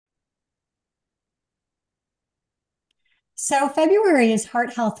So, February is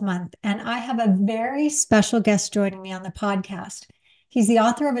Heart Health Month, and I have a very special guest joining me on the podcast. He's the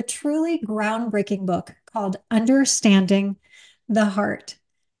author of a truly groundbreaking book called Understanding the Heart.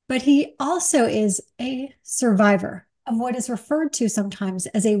 But he also is a survivor of what is referred to sometimes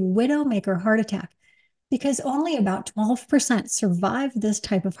as a widowmaker heart attack, because only about 12% survive this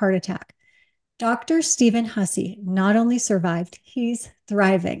type of heart attack. Dr. Stephen Hussey not only survived, he's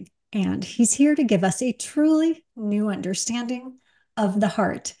thriving, and he's here to give us a truly new understanding of the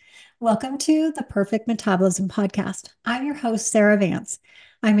heart. Welcome to the Perfect Metabolism Podcast. I'm your host, Sarah Vance.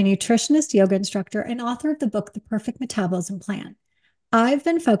 I'm a nutritionist, yoga instructor, and author of the book, The Perfect Metabolism Plan. I've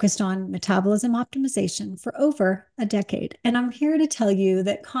been focused on metabolism optimization for over a decade, and I'm here to tell you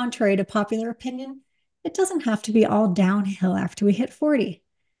that, contrary to popular opinion, it doesn't have to be all downhill after we hit 40.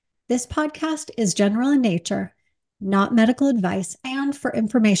 This podcast is general in nature, not medical advice, and for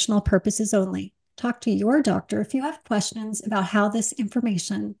informational purposes only. Talk to your doctor if you have questions about how this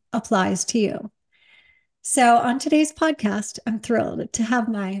information applies to you. So, on today's podcast, I'm thrilled to have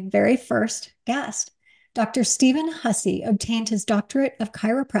my very first guest. Dr. Stephen Hussey obtained his doctorate of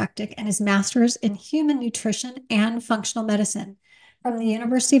chiropractic and his master's in human nutrition and functional medicine from the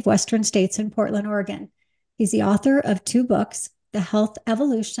University of Western States in Portland, Oregon. He's the author of two books, The Health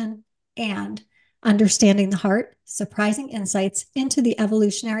Evolution and Understanding the Heart: Surprising Insights into the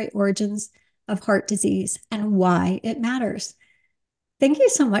Evolutionary Origins of Heart Disease and Why It Matters. Thank you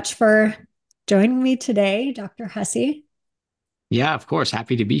so much for joining me today, Dr. Hussey. Yeah, of course.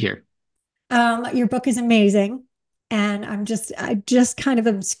 Happy to be here. Your book is amazing, and I just kind of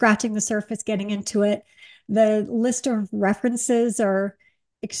am scratching the surface, getting into it. The list of references are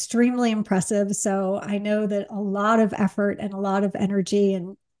extremely impressive. So I know that a lot of effort and a lot of energy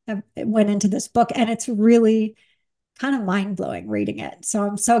and it went into this book, and it's really kind of mind blowing reading it. So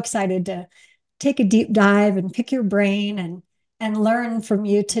I'm so excited to take a deep dive and pick your brain and learn from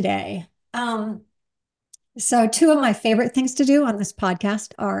you today. So, two of my favorite things to do on this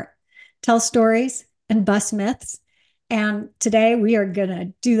podcast are tell stories and bust myths. And today we are going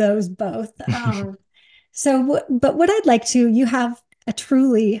to do those both. But what I'd like to, you have a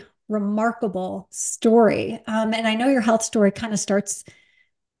truly remarkable story. And I know your health story kind of starts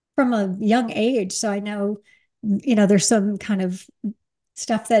from a young age. So I know, there's some kind of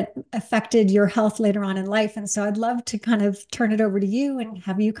stuff that affected your health later on in life. And so I'd love to kind of turn it over to you and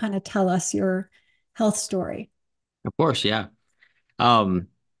have you kind of tell us your health story. Of course, yeah. Um,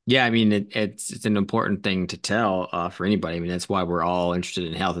 yeah, I mean it's an important thing to tell for anybody. I mean, that's why we're all interested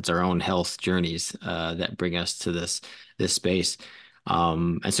in health. It's our own health journeys that bring us to this space.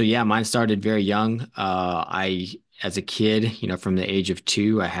 And so yeah, mine started very young. I as a kid, from the age of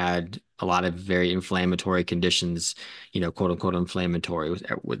 2, I had a lot of very inflammatory conditions, quote unquote inflammatory.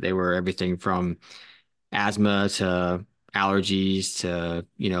 They were everything from asthma to allergies to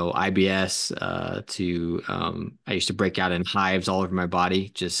IBS to I used to break out in hives all over my body,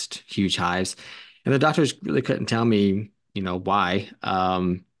 just huge hives, and the doctors really couldn't tell me why.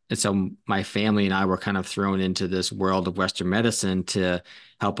 And so my family and I were kind of thrown into this world of Western medicine to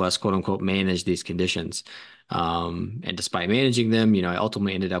help us, quote unquote, manage these conditions. And despite managing them, I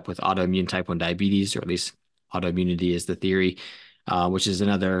ultimately ended up with autoimmune type 1 diabetes, or at least autoimmunity is the theory, which is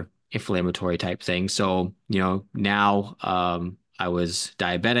another inflammatory type thing. So, now I was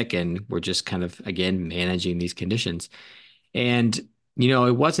diabetic and we're just kind of, again, managing these conditions. And,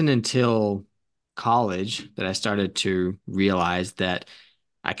 it wasn't until college that I started to realize that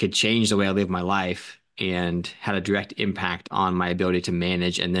I could change the way I live my life and had a direct impact on my ability to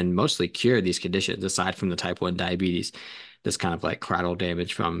manage and then mostly cure these conditions, aside from the type 1 diabetes, this kind of like collateral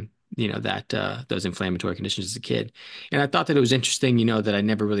damage from, that those inflammatory conditions as a kid. And I thought that it was interesting, that I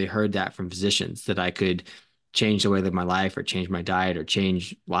never really heard that from physicians, that I could change the way I live my life or change my diet or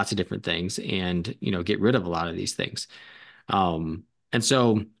change lots of different things and, get rid of a lot of these things. And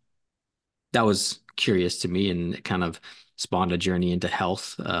so that was curious to me, and it kind of spawned a journey into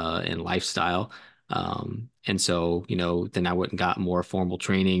health and lifestyle. And so, then I went and got more formal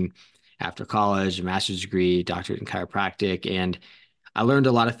training after college, a master's degree, doctorate in chiropractic, and I learned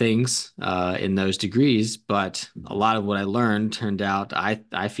a lot of things in those degrees, but a lot of what I learned turned out,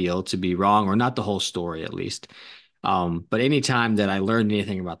 I feel, to be wrong, or not the whole story at least. But anytime that I learned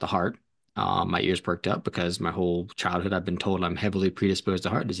anything about the heart, my ears perked up, because my whole childhood I've been told I'm heavily predisposed to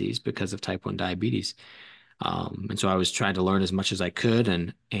heart disease because of type 1 diabetes. And so I was trying to learn as much as I could,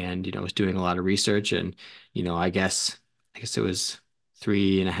 and was doing a lot of research, and I guess it was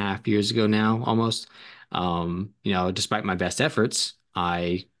 3.5 years ago now, almost. Despite my best efforts,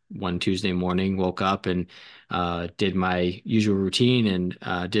 I one Tuesday morning, woke up and did my usual routine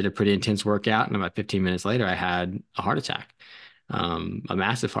and did a pretty intense workout. And about 15 minutes later, I had a heart attack, a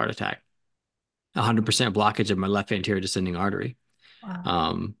massive heart attack, 100% blockage of my left anterior descending artery,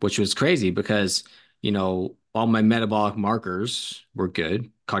 Wow. which was crazy because, all my metabolic markers were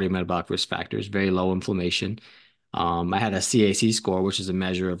good, cardiometabolic risk factors, very low inflammation. I had a CAC score, which is a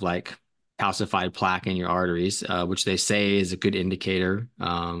measure of like calcified plaque in your arteries, which they say is a good indicator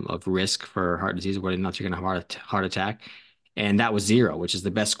of risk for heart disease, whether or not you're going to have a heart attack. And that was zero, which is the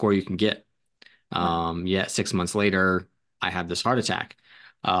best score you can get. Wow. Yet 6 months later, I have this heart attack.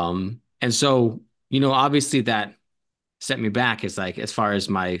 And so, obviously that set me back is like as far as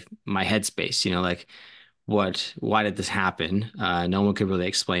my headspace, like why did this happen? No one could really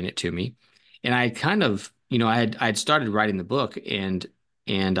explain it to me. And I kind of, I had started writing the book and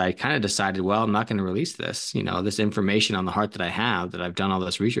I kind of decided, well, I'm not going to release this, this information on the heart that I have, that I've done all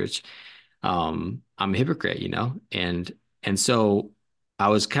this research. I'm a hypocrite, and so I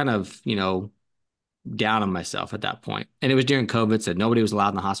was kind of, down on myself at that point. And it was during COVID, so nobody was allowed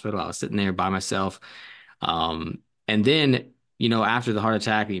in the hospital. I was sitting there by myself. Um, and then, after the heart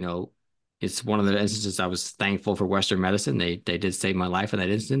attack, it's one of the instances I was thankful for Western medicine. They did save my life in that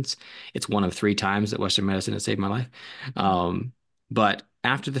instance. It's one of three times that Western medicine has saved my life. Um, but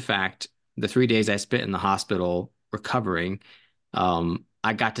after the fact, the 3 days I spent in the hospital recovering,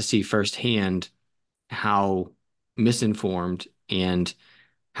 I got to see firsthand how misinformed and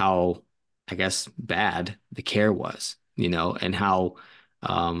how, I guess, bad the care was, and how,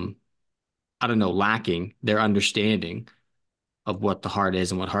 um, I don't know, lacking their understanding of what the heart is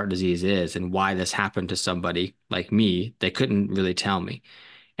and what heart disease is and why this happened to somebody like me. They couldn't really tell me.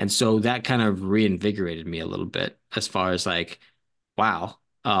 And so that kind of reinvigorated me a little bit as far as like, wow,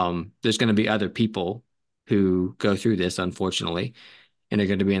 there's going to be other people who go through this, unfortunately, and they're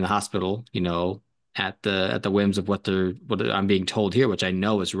going to be in the hospital, at the whims of what I'm being told here, which I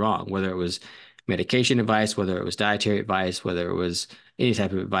know is wrong, whether it was medication advice, whether it was dietary advice, whether it was any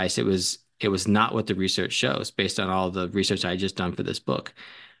type of advice, it was not what the research shows based on all the research I had just done for this book.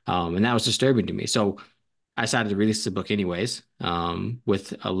 And that was disturbing to me. So I decided to release the book anyways,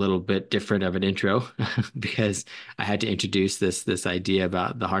 with a little bit different of an intro because I had to introduce this idea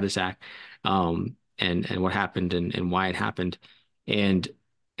about the heart attack, and what happened and why it happened. And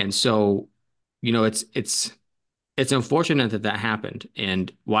and so, it's unfortunate that that happened.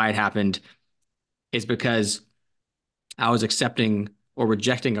 And why it happened is because I was accepting or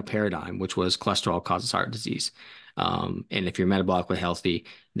rejecting a paradigm, which was cholesterol causes heart disease. And if you're metabolically healthy,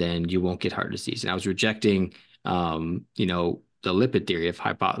 then you won't get heart disease. And I was rejecting, the lipid theory of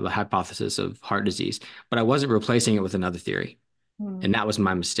the hypothesis of heart disease, but I wasn't replacing it with another theory. And Hmm. that was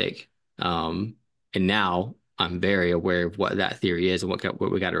my mistake. And now I'm very aware of what that theory is and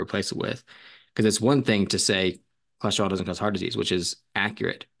what we got to replace it with. Because it's one thing to say cholesterol doesn't cause heart disease, which is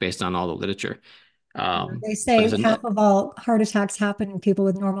accurate based on all the literature. They But say it's half an, of all heart attacks happen in people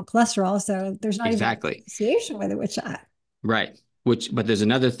with normal cholesterol, so there's not even an exactly. association with it, which I, Right. But there's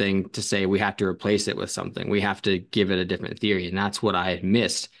another thing to say we have to replace it with something. We have to give it a different theory. And that's what I had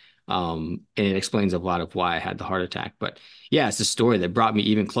missed. And it explains a lot of why I had the heart attack. But yeah, it's a story that brought me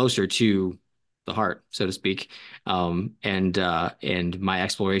even closer to the heart, so to speak. And my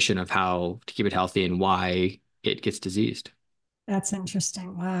exploration of how to keep it healthy and why it gets diseased. that's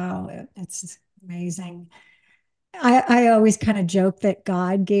interesting. Wow, it's amazing. I always kind of joke that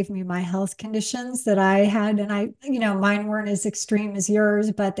God gave me my health conditions that I had, and mine weren't as extreme as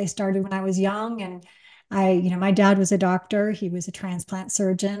yours, but they started when I was young. And my dad was a doctor, he was a transplant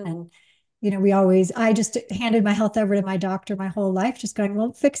surgeon, and I just handed my health over to my doctor my whole life, just going,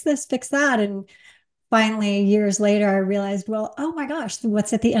 well, fix this, fix that. And finally, years later, I realized, well, oh my gosh,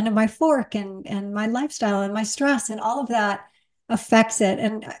 what's at the end of my fork, and my lifestyle and my stress and all of that affects it.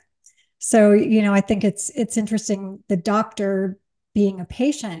 And so, I think it's interesting, the doctor being a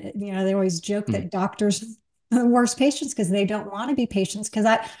patient. They always joke Mm, that doctors are the worst patients because they don't want to be patients. Because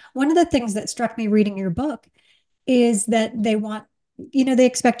I one of the things that struck me reading your book is that they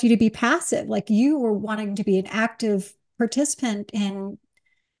expect you to be passive. Like you were wanting to be an active participant in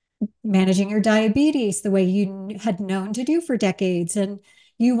managing your diabetes the way you had known to do for decades. And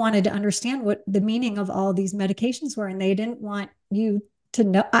you wanted to understand what the meaning of all these medications were, and they didn't want you to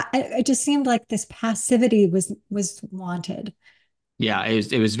know. It just seemed like this passivity was wanted. Yeah,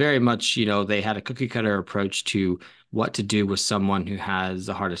 it was very much, they had a cookie cutter approach to what to do with someone who has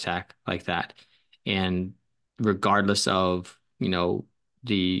a heart attack like that. And regardless of,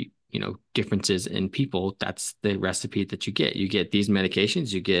 differences in people, that's the recipe that you get. You get these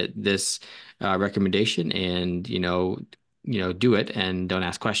medications, you get this recommendation, and, do it and don't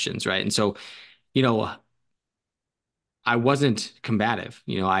ask questions, right? And so, you know, I wasn't combative.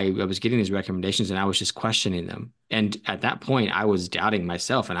 I was getting these recommendations and I was just questioning them. And at that point, I was doubting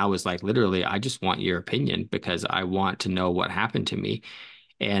myself. And I was like, literally, I just want your opinion because I want to know what happened to me.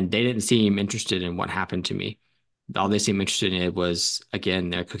 And they didn't seem interested in what happened to me. All they seemed interested in it was, again,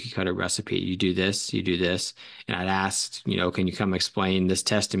 their cookie cutter recipe. You do this, you do this. And I'd asked, can you come explain this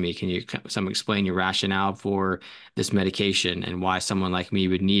test to me? Can you some explain your rationale for this medication and why someone like me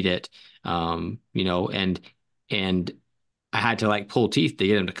would need it? And I had to like pull teeth to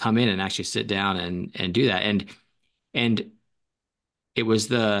get them to come in and actually sit down and do that. And it was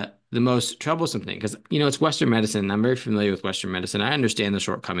the most troublesome thing because it's Western medicine. I'm very familiar with Western medicine. I understand the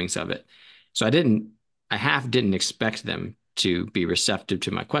shortcomings of it. So I half didn't expect them to be receptive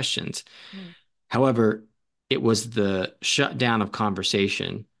to my questions. Mm. However, it was the shutdown of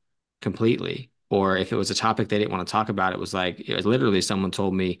conversation completely. Or if it was a topic they didn't want to talk about, it was literally someone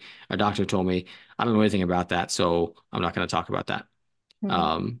told me, a doctor told me, I don't know anything about that, so I'm not going to talk about that.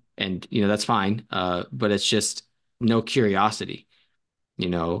 Mm. And that's fine. But it's just no curiosity,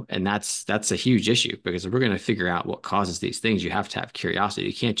 and that's a huge issue because if we're going to figure out what causes these things, you have to have curiosity.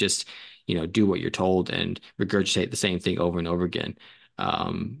 You can't just, do what you're told and regurgitate the same thing over and over again.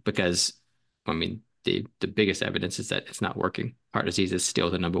 Because I mean, the biggest evidence is that it's not working. Heart disease is still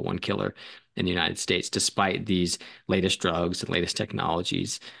the number one killer in the United States, despite these latest drugs and latest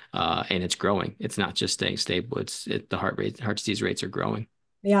technologies. And it's growing. It's not just staying stable. The heart disease rates are growing.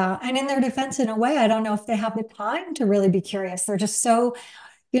 Yeah. And in their defense, in a way, I don't know if they have the time to really be curious. They're just so,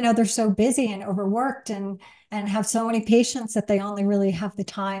 they're so busy and overworked and have so many patients that they only really have the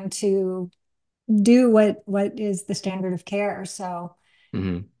time to do what is the standard of care. So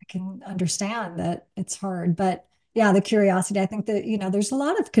Hmm. I can understand that it's hard, but yeah, the curiosity. I think that, there's a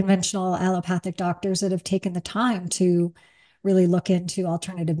lot of conventional allopathic doctors that have taken the time to really look into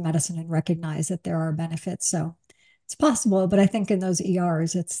alternative medicine and recognize that there are benefits. So it's possible, but I think in those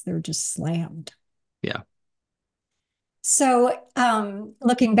ERs, they're just slammed. Yeah. So,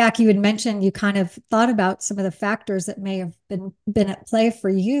 looking back, you had mentioned you kind of thought about some of the factors that may have been at play for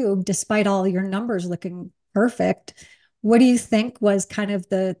you, despite all your numbers looking perfect. What do you think was kind of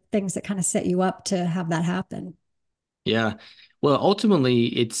the things that kind of set you up to have that happen? Yeah. Well, ultimately,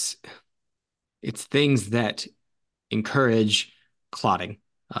 it's things that encourage clotting,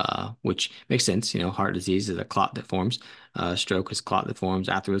 which makes sense. Heart disease is a clot that forms. Stroke is a clot that forms.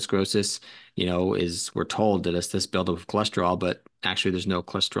 Atherosclerosis, is we're told that it's this buildup of cholesterol, but actually there's no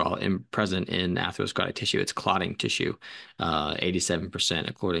cholesterol present in atherosclerotic tissue. It's clotting tissue, 87%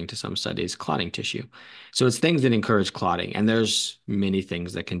 according to some studies, clotting tissue. So it's things that encourage clotting, and there's many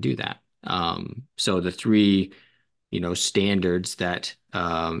things that can do that. So the three standards that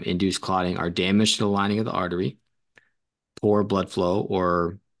induce clotting are damage to the lining of the artery, poor blood flow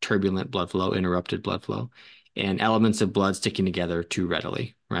or turbulent blood flow, interrupted blood flow, and elements of blood sticking together too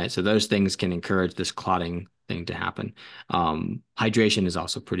readily, right? So those things can encourage this clotting thing to happen. Hydration is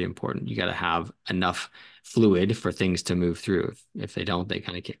also pretty important. You got to have enough fluid for things to move through. If they don't, they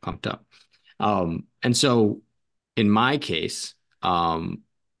kind of get clumped up. And so in my case, I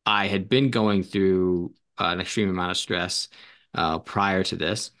had been going through an extreme amount of stress prior to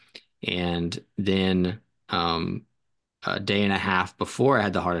this. And then a day and a half before I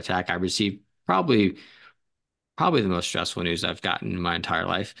had the heart attack, I received probably the most stressful news I've gotten in my entire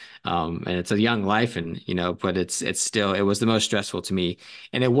life. And it's a young life, and but it's still it was the most stressful to me.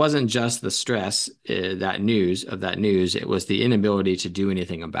 And it wasn't just the stress that news. It was the inability to do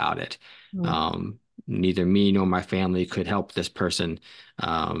anything about it. Mm. Um, Neither me nor my family could help this person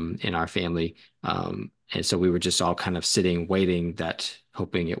in our family. And so we were just all kind of sitting, waiting,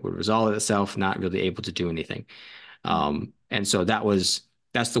 hoping it would resolve itself, not really able to do anything. And so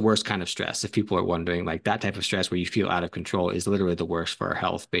that's the worst kind of stress. If people are wondering, like that type of stress where you feel out of control is literally the worst for our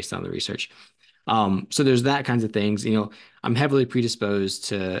health based on the research. So there's that kinds of things. I'm heavily predisposed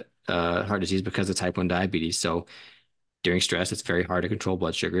to heart disease because of type 1 diabetes. So during stress, it's very hard to control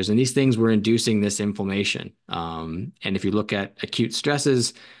blood sugars. And these things were inducing this inflammation. And if you look at acute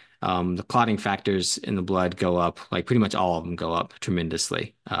stresses, the clotting factors in the blood go up, like pretty much all of them go up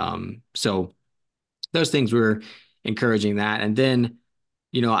tremendously. So those things were encouraging that. And then,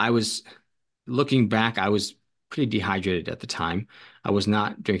 I was looking back, I was pretty dehydrated at the time. I was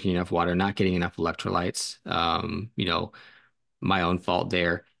not drinking enough water, not getting enough electrolytes, my own fault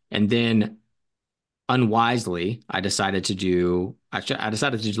there. And then unwisely, I decided to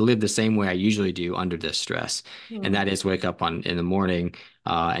live the same way I usually do under this stress. And Hmm. that is wake up in the morning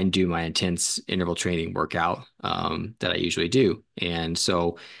and do my intense interval training workout that I usually do. And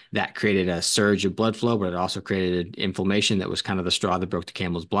so that created a surge of blood flow, but it also created inflammation that was kind of the straw that broke the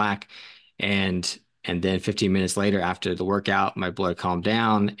camel's back. And and then 15 minutes later, after the workout, my blood calmed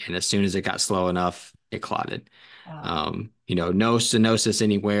down. And as soon as it got slow enough, it clotted. Wow. No stenosis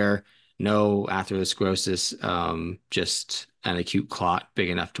anywhere, no atherosclerosis, just an acute clot big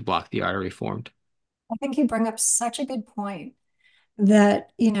enough to block the artery formed. I think you bring up such a good point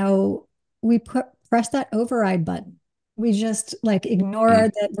that, we press that override button. We just like ignore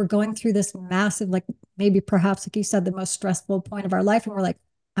Mhm. that we're going through this massive, like maybe perhaps, like you said, the most stressful point of our life. And we're like,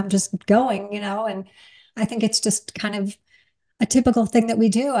 I'm just going, and I think it's just kind of a typical thing that we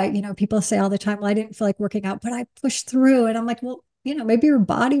do. People say all the time, well, I didn't feel like working out, but I pushed through. And I'm like, well, maybe your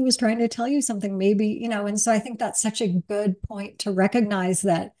body was trying to tell you something, maybe, and so I think that's such a good point to recognize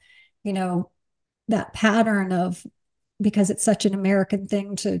that, you know, that pattern of, because it's such an American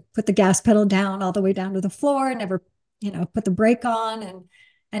thing to put the gas pedal down all the way down to the floor and never, put the brake on,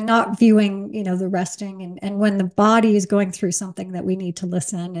 and not viewing, the resting, and when the body is going through something that we need to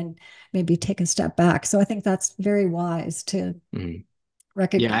listen and maybe take a step back. So I think that's very wise to Mhm. Yeah,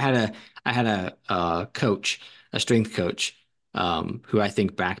 recognize. I had a coach, a strength coach, who I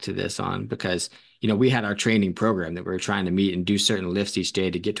think back to this on because we had our training program that we were trying to meet and do certain lifts each day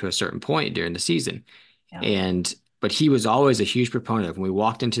to get to a certain point during the season. Yeah. And but he was always a huge proponent of when we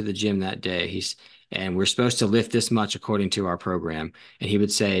walked into the gym that day, and we're supposed to lift this much according to our program. And he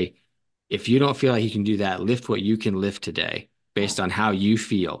would say, if you don't feel like you can do that, lift what you can lift today Yeah. based on how you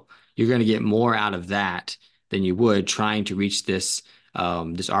feel. You're going to get more out of that than you would trying to reach this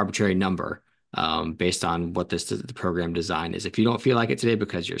arbitrary number based on what the program design is. If you don't feel like it today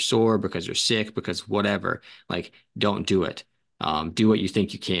because you're sore, because you're sick, because whatever, like don't do it. Do what you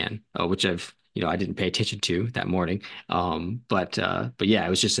think you can, which I didn't pay attention to that morning. But yeah, it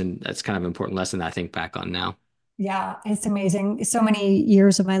was that's kind of an important lesson that I think back on now. Yeah, it's amazing. So many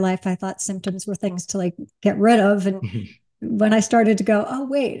years of my life, I thought symptoms were things to like get rid of. And when I started to go, oh,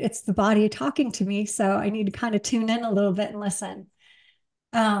 wait, it's the body talking to me. So I need to kind of tune in a little bit and listen.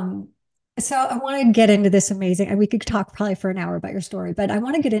 Um, so I want to get into this amazing, and we could talk probably for an hour about your story, but I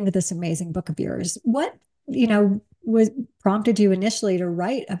want to get into this amazing book of yours. What, was prompted you initially to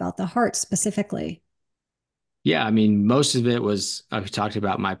write about the heart specifically? Yeah, I mean, most of it was I talked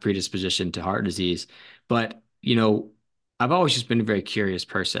about my predisposition to heart disease, but I've always just been a very curious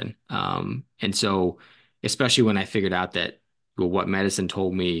person, and so especially when I figured out that what medicine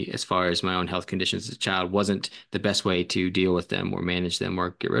told me as far as my own health conditions as a child wasn't the best way to deal with them or manage them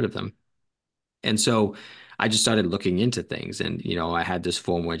or get rid of them. And so I just started looking into things. And, I had this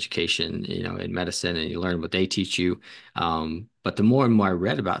formal education, in medicine, and you learn what they teach you. But the more and more I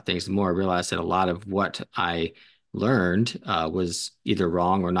read about things, the more I realized that a lot of what I learned was either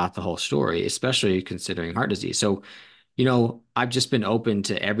wrong or not the whole story, especially considering heart disease. So I've just been open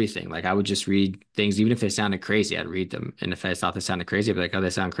to everything. Like I would just read things, even if they sounded crazy, I'd read them. And if I thought they sounded crazy, I'd be like, oh, they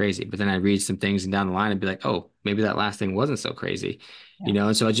sound crazy. But then I'd read some things and down the line, I'd be like, oh, maybe that last thing wasn't so crazy. Yeah.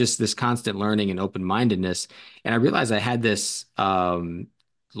 And so it's just this constant learning and open-mindedness. And I realized I had this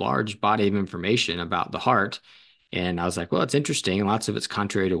large body of information about the heart. And I was like, well, it's interesting. And lots of it's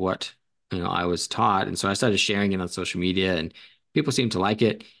contrary to what, I was taught. And so I started sharing it on social media and people seemed to like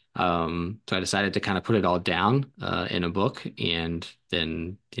it. So I decided to kind of put it all down in a book, and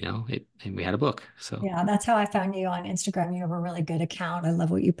then and we had a book. So Yeah, that's how I found you on Instagram. You have a really good account. I love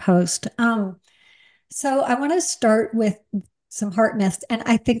what you post. So I want to start with some heart myths. And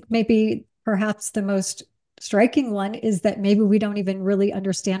I think maybe perhaps the most striking one is that maybe we don't even really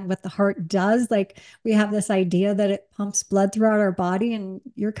understand what the heart does. Like we have this idea that it pumps blood throughout our body, and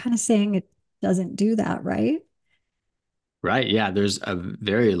you're kind of saying it doesn't do that, right? right, yeah, there's a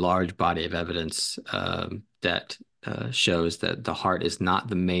very large body of evidence that shows that the heart is not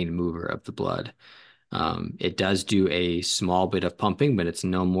the main mover of the blood. It does do a small bit of pumping, but it's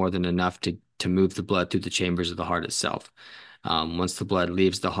no more than enough to move the blood through the chambers of the heart itself. Once the blood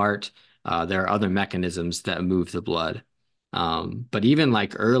leaves the heart, there are other mechanisms that move the blood. But even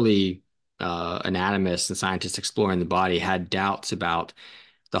like early anatomists and scientists exploring the body had doubts about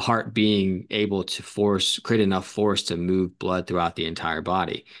the heart being able to create enough force to move blood throughout the entire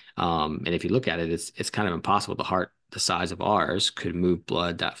body. And if you look at it, it's kind of impossible. The heart, the size of ours, could move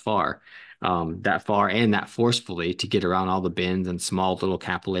blood that far and that forcefully to get around all the bends and small little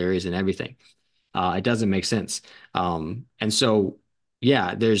capillaries and everything. It doesn't make sense. And so,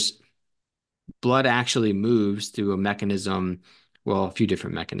 yeah, there's blood actually moves through a mechanism, well, a few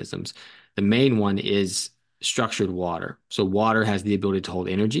different mechanisms. The main one is structured water. So water has the ability to hold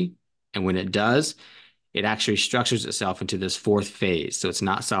energy, and when it does, it actually structures itself into this fourth phase. So it's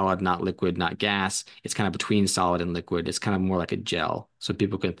not solid, not liquid, not gas. It's kind of between solid and liquid. It's kind of more like a gel. So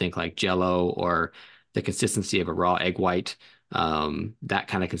people can think like Jello or the consistency of a raw egg white. That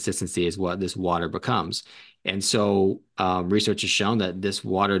kind of consistency is what this water becomes. And so research has shown that this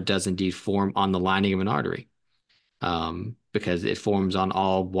water does indeed form on the lining of an artery because it forms on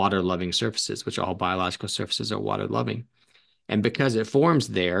all water loving surfaces, which all biological surfaces are water loving. And because it forms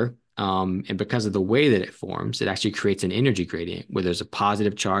there, and because of the way that it forms, it actually creates an energy gradient where there's a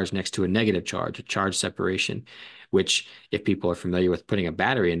positive charge next to a negative charge, a charge separation, which, if people are familiar with putting a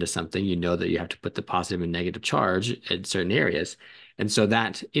battery into something, you know that you have to put the positive and negative charge in certain areas. And so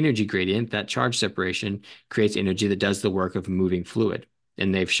that energy gradient, that charge separation, creates energy that does the work of moving fluid.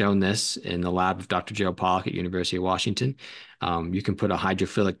 And they've shown this in the lab of Dr. Gerald Pollack at University of Washington. You can put a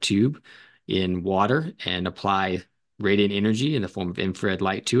hydrophilic tube in water and apply radiant energy in the form of infrared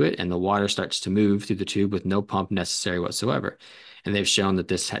light to it, and the water starts to move through the tube with no pump necessary whatsoever. And they've shown that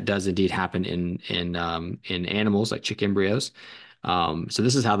this does indeed happen in animals like chick embryos. So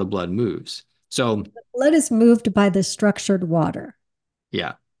this is how the blood moves. So Blood is moved by the structured water.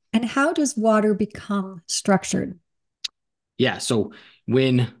 yeah, And how does water become structured? yeah. So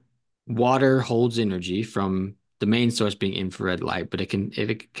when water holds energy from the main source being infrared light, but it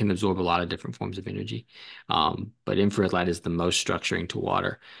can absorb a lot of different forms of energy. But infrared light is the most structuring to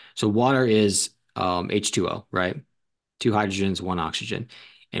water. So water is H2O, right? Two hydrogens, one oxygen.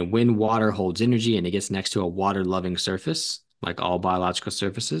 And when water holds energy and it gets next to a water-loving surface, like all biological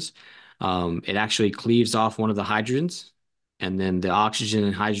surfaces, it actually cleaves off one of the hydrogens, and then the oxygen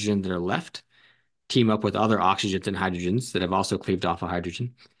and hydrogen that are left team up with other oxygens and hydrogens that have also cleaved off a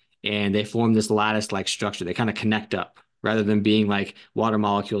hydrogen, and they form this lattice-like structure. They kind of connect up rather than being like water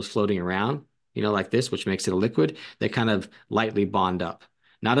molecules floating around, like this, which makes it a liquid. They kind of lightly bond up,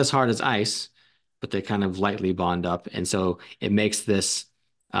 not as hard as ice, but they kind of lightly bond up, and so it makes this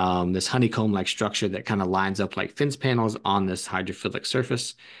honeycomb-like structure that kind of lines up like fence panels on this hydrophilic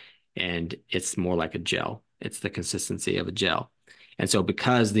surface, and it's more like a gel. It's the consistency of a gel. And so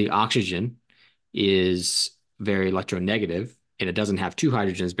because the oxygen is very electronegative and it doesn't have two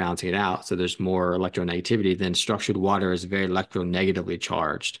hydrogens balancing it out, so there's more electronegativity, then structured water is very electronegatively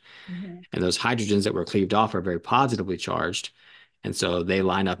charged. Mhm. And those hydrogens that were cleaved off are very positively charged. And so they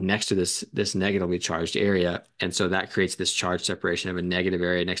line up next to this negatively charged area. And so that creates this charge separation of a negative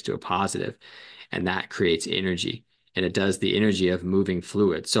area next to a positive, and that creates energy, and it does the energy of moving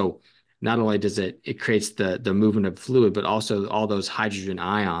fluid. So not only does it creates the movement of fluid, but also all those hydrogen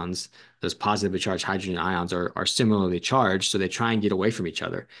ions, those positively charged hydrogen ions are similarly charged, so they try and get away from each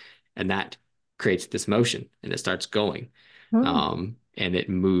other, and that creates this motion, and it starts going, Oh. and it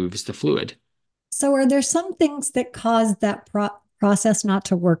moves the fluid. So, are there some things that cause that process not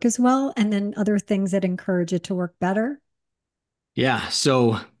to work as well, and then other things that encourage it to work better? Yeah,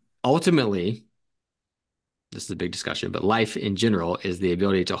 so ultimately, this is a big discussion, but life in general is the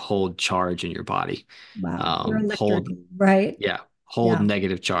ability to hold charge in your body. Wow, you're electric, Hold right? Yeah, hold Yeah,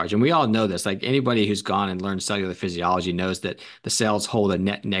 negative charge. And we all know this. Like anybody who's gone and learned cellular physiology knows that the cells hold a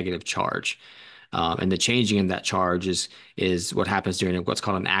net negative charge. And the changing in that charge is what happens during what's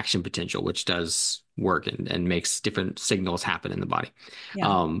called an action potential, which does work and makes different signals happen in the body.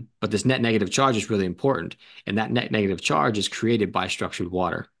 yeah. But this net negative charge is really important. And that net negative charge is created by structured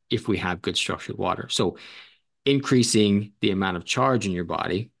water if we have good structured water. So increasing the amount of charge in your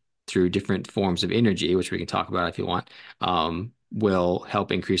body through different forms of energy, which we can talk about if you want, will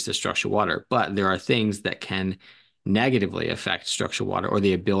help increase the structured water. But there are things that can negatively affect structured water or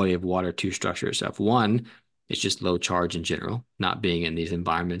the ability of water to structure itself. One is just low charge in general, not being in these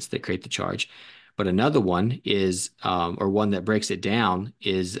environments that create the charge. But another one is, or one that breaks it down,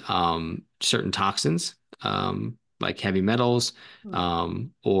 is certain toxins, like heavy metals, Hmm.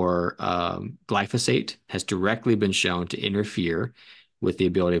 or glyphosate has directly been shown to interfere with the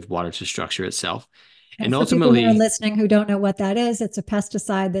ability of water to structure itself. And And for people who are ultimately, listening who don't know what that is, it's a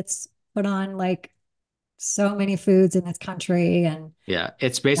pesticide that's put on like so many foods in this country. And yeah,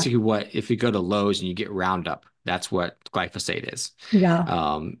 it's yeah, basically what if you go to Lowe's and you get Roundup, that's what glyphosate is.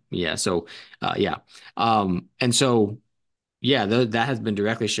 yeah. Yeah, so yeah. And so yeah, that has been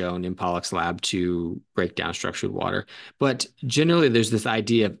directly shown in Pollack's lab to break down structured water. But generally, there's this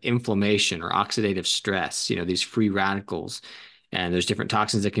idea of inflammation or oxidative stress, these free radicals. And there's different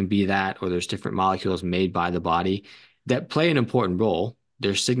toxins that can be that, or there's different molecules made by the body that play an important role.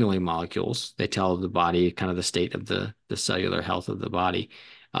 they're signaling molecules. They tell the body kind of the state of the cellular health of the body.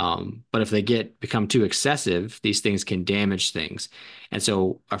 But if they become too excessive, these things can damage things. And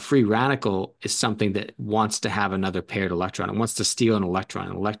so a free radical is something that wants to have another paired electron. It wants to steal an electron.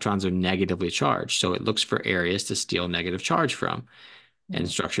 And electrons are negatively charged. So it looks for areas to steal negative charge from, and Right.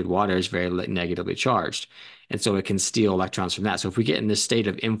 structured water is very negatively charged. And so it can steal electrons from that. So if we get in this state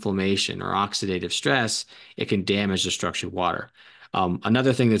of inflammation or oxidative stress, it can damage the structured water.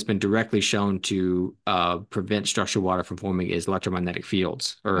 Another thing that's been directly shown to prevent structured water from forming is electromagnetic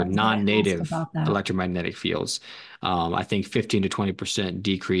fields I or was going to ask non-native about that. electromagnetic fields. I think 15 to 20%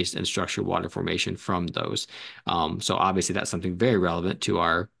 decrease in structured water formation from those. So obviously that's something very relevant to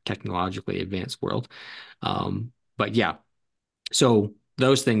our technologically advanced world. But yeah, so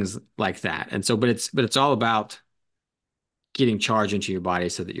those things like that. And so, but it's all about getting charge into your body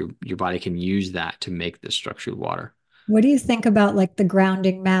so that your body can use that to make this structured water. What do you think about like the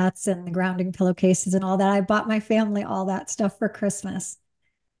grounding mats and the grounding pillowcases and all that? I bought my family all that stuff for Christmas.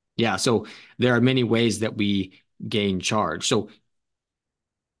 Yeah, so there are many ways that we gain charge. So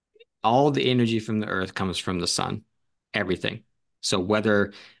all the energy from the earth comes from the sun, everything. So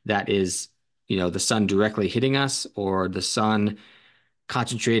whether that is, the sun directly hitting us or the sun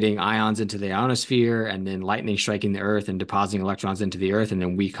concentrating ions into the ionosphere and then lightning striking the earth and depositing electrons into the earth and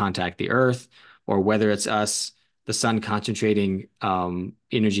then we contact the earth, or whether it's us, the sun concentrating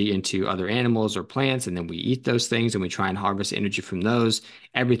energy into other animals or plants and then we eat those things and we try and harvest energy from those.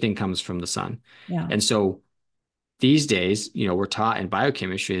 Everything comes from the sun. Yeah. And so these days, we're taught in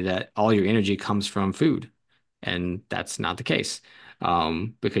biochemistry that all your energy comes from food, and that's not the case.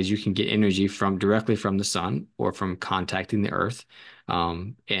 Because you can get energy from directly from the sun or from contacting the earth.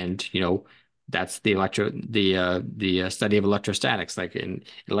 And that's the study of electrostatics, like in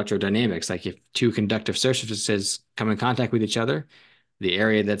electrodynamics. Like if two conductive surfaces come in contact with each other, the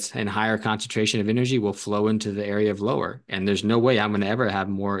area that's in higher concentration of energy will flow into the area of lower. And there's no way I'm going to ever have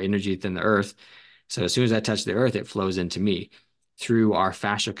more energy than the earth. So as soon as I touch the earth, it flows into me through our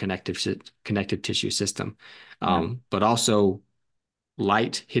fascial connective tissue system. Yeah. But also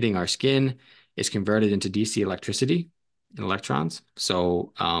light hitting our skin is converted into DC electricity in electrons.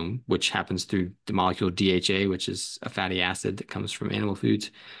 So which happens through the molecule DHA, which is a fatty acid that comes from animal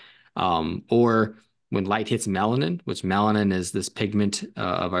foods. Or when light hits melanin, which melanin is this pigment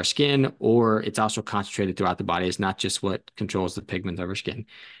of our skin, or it's also concentrated throughout the body. It's not just what controls the pigment of our skin.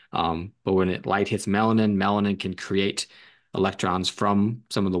 But when light hits melanin, melanin can create electrons from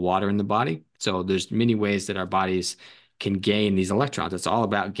some of the water in the body. So there's many ways that our bodies can gain these electrons. It's all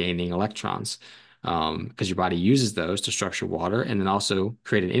about gaining electrons because your body uses those to structure water and then also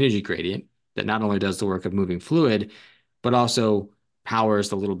create an energy gradient that not only does the work of moving fluid, but also powers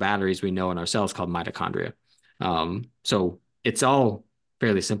the little batteries we know in our cells called mitochondria. So it's all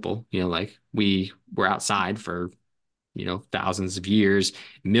fairly simple. Like we were outside for thousands of years,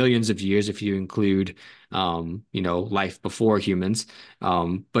 millions of years if you include life before humans.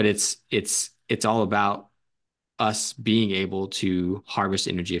 But it's all about us being able to harvest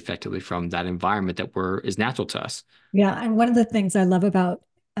energy effectively from that environment that is natural to us. Yeah, and one of the things I love about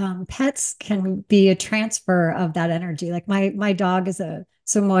pets can be a transfer of that energy. Like my dog is a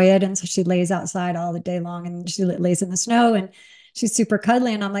Samoyed, and so she lays outside all the day long, and she lays in the snow, and she's super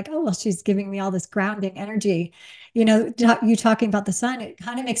cuddly. And I'm like, oh well, she's giving me all this grounding energy. You talking about the sun, it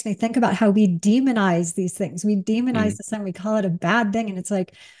kind of makes me think about how we demonize these things. We demonize Mm, the sun. We call it a bad thing, and it's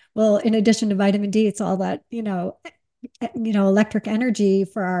like, well, in addition to vitamin D, it's all that electric energy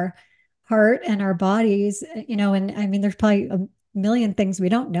for our heart and our bodies, and I mean, there's probably a million things we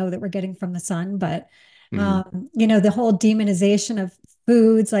don't know that we're getting from the sun, but mm, the whole demonization of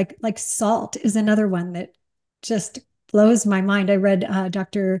foods, like salt is another one that just blows my mind. I read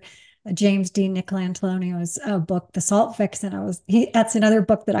Dr. James D. Nicolantonio's book, The Salt Fix, and that's another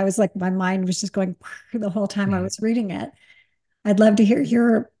book that I was like, my mind was just going the whole time I mm. was reading it. I'd love to hear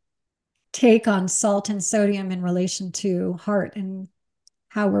your take on salt and sodium in relation to heart and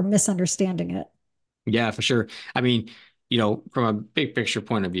how we're misunderstanding it. Yeah, for sure. I mean, from a big picture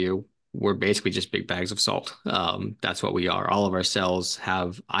point of view, we're basically just big bags of salt. That's what we are. All of our cells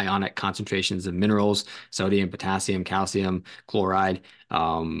have ionic concentrations of minerals, sodium, potassium, calcium, chloride,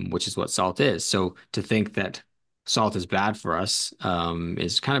 which is what salt is. So to think that salt is bad for us,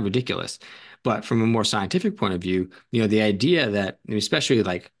 is kind of ridiculous. But from a more scientific point of view, the idea that, especially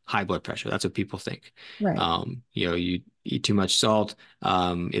like high blood pressure, that's what people think. Right. You eat too much salt,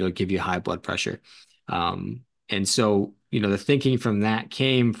 it'll give you high blood pressure. And so, the thinking from that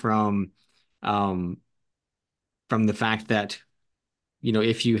came um, from the fact that,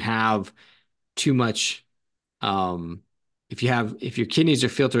 if you have too much, um, if your kidneys are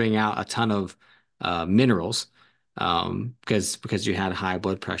filtering out a ton of minerals, because you had high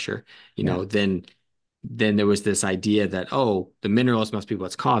blood pressure, Yeah. then there was this idea that, oh, the minerals must be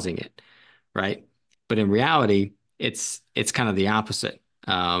what's causing it, right? But in reality, it's kind of the opposite.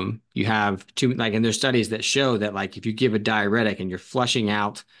 You have too like, and there's studies that show that like if you give a diuretic and you're flushing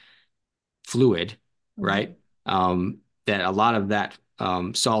out fluid, Mhm. right? That a lot of that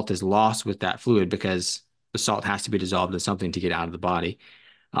salt is lost with that fluid because the salt has to be dissolved in something to get out of the body.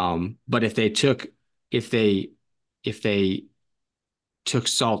 But if they if they took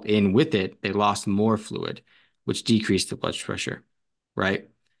salt in with it, they lost more fluid, which decreased the blood pressure, right?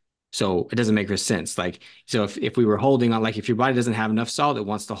 So it doesn't make sense. Like, so if we were holding on, like if your body doesn't have enough salt, it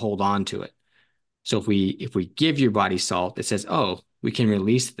wants to hold on to it. So if we give your body salt, it says, oh, we can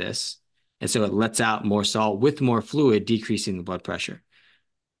release this. And so it lets out more salt with more fluid, decreasing the blood pressure.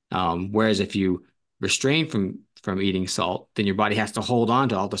 Whereas if you restrain from eating salt, then your body has to hold on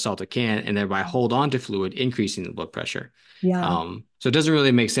to all the salt it can, and thereby hold on to fluid, increasing the blood pressure. Yeah. So it doesn't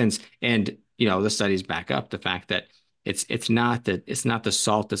really make sense. And the studies back up the fact that it's not the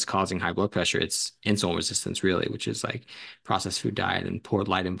salt that's causing high blood pressure. It's insulin resistance, really, which is like processed food diet and poor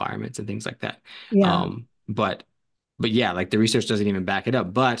light environments and things like that. Yeah. But yeah, like the research doesn't even back it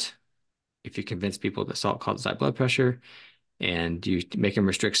up. But if you convince people that salt causes high blood pressure, and you make them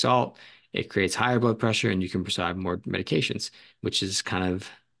restrict salt, it creates higher blood pressure and you can prescribe more medications, which is kind of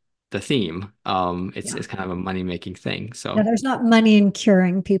the theme. It's Yeah. it's kind of a money making thing. Yeah. So There's not money in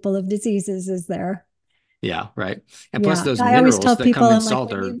curing people of diseases, is there? yeah, right. And plus Yeah. those I always minerals tell that people, come in I'm like,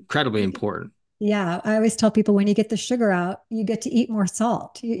 salt are incredibly important. yeah, I always tell people when you get the sugar out, you get to eat more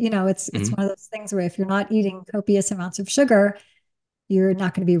salt. It's Mhm. one of those things where if you're not eating copious amounts of sugar, you're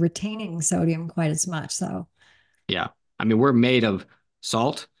not going to be retaining sodium quite as much. So, Yeah. I mean, we're made of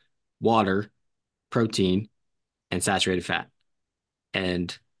salt, water, protein, and saturated fat.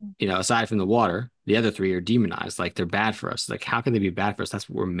 And aside from the water, the other three are demonized. Like they're bad for us. Like how can they be bad for us? That's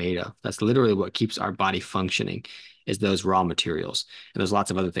what we're made of. That's literally what keeps our body functioning, is those raw materials. And there's lots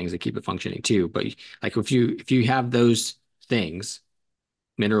of other things that keep it functioning too. But like if you have those things,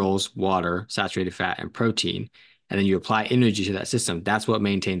 minerals, water, saturated fat, and protein, and then you apply energy to that system, that's what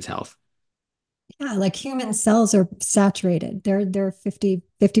maintains health. yeah, like human cells are saturated. They're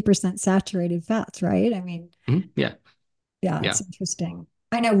 50% saturated fats, right? I mean, Mhm. Yeah. yeah, Yeah. it's interesting.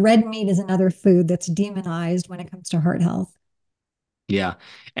 I know red meat is another food that's demonized when it comes to heart health. Yeah.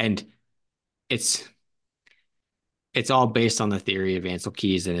 And it's it's all based on the theory of Ansel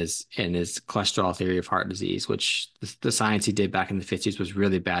Keys and his cholesterol theory of heart disease, which the science he did back in the 50s was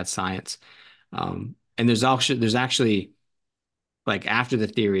really bad science. And there's actually like after the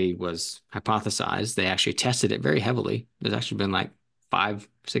theory was hypothesized, they actually tested it very heavily. There's actually been like 5,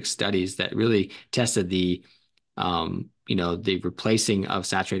 6 studies that really tested the replacing of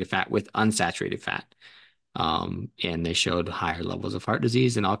saturated fat with unsaturated fat. And they showed higher levels of heart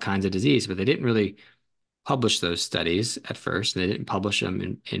disease and all kinds of disease, but they didn't really publish those studies at first. They didn't publish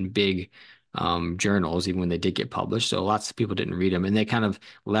them in big journals, even when they did get published. So lots of people didn't read them, and they kind of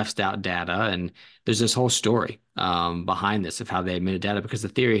left out data. And there's this whole story behind this of how they admitted data because the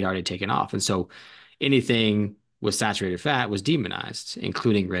theory had already taken off. And so anything with saturated fat was demonized,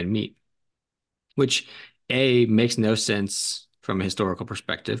 including red meat, which makes no sense from a historical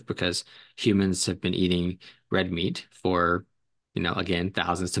perspective because humans have been eating red meat for, again,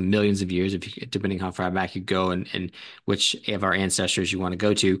 thousands to millions of years, if you, depending how far back you go and which of our ancestors you want to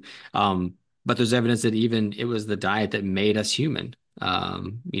go to. But there's evidence that even it was the diet that made us human.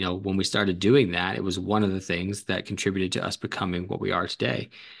 When we started doing that, it was one of the things that contributed to us becoming what we are today.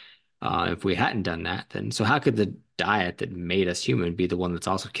 If we hadn't done that, then so how could the diet that made us human be the one that's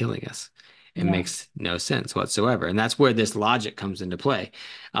also killing us? It Yeah. makes no sense whatsoever. And that's where this logic comes into play.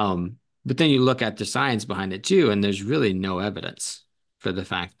 But then you look at the science behind it too, and there's really no evidence for the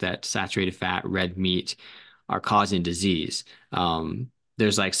fact that saturated fat, red meat are causing disease.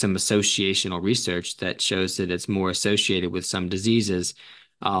 There's like some associational research that shows that it's more associated with some diseases.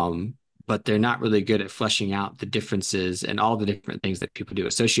 But they're not really good at fleshing out the differences and all the different things that people do.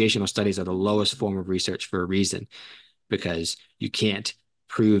 Associational studies are the lowest form of research for a reason, because you can't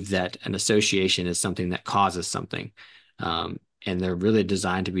prove that an association is something that causes something. And they're really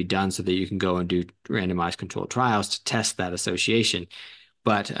designed to be done so that you can go and do randomized controlled trials to test that association.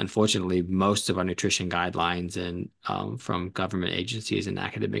 But unfortunately, most of our nutrition guidelines and from government agencies and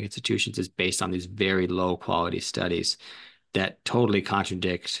academic institutions is based on these very low quality studies that totally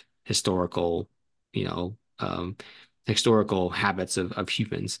contradict you know, um, historical habits of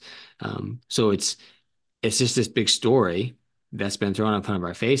humans. So it's just this big story that's been thrown in front of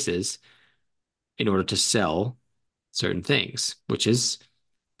our faces in order to sell certain things, which is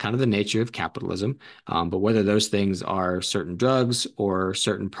kind of the nature of capitalism. But whether those things are certain drugs or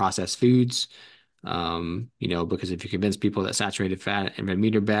certain processed foods, because if you convince people that saturated fat and red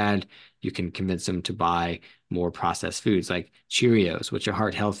meat are bad, you can convince them to buy more processed foods like Cheerios, which are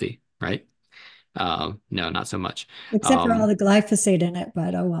heart healthy, right? No, not so much. Except for all Um, the glyphosate in it,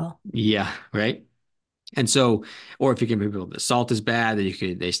 but oh well. yeah, right. And so, or if you can convince people that salt is bad,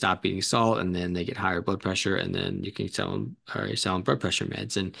 then they stop eating salt and then they get higher blood pressure, and then you can sell them blood pressure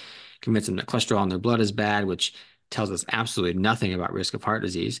meds and convince them that cholesterol in their blood is bad, which tells us absolutely nothing about risk of heart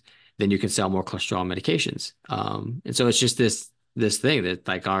disease. Then you can sell more cholesterol medications. And so it's just this thing that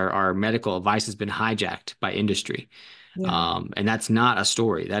like our medical advice has been hijacked by industry. Yeah, And that's not a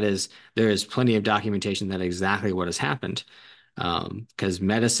story. There is plenty of documentation that exactly what has happened. Because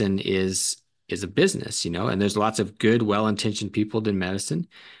medicine is a business, and there's lots of good, well-intentioned people in medicine,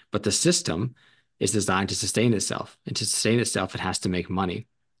 but the system is designed to sustain itself. And to sustain itself, it has to make money.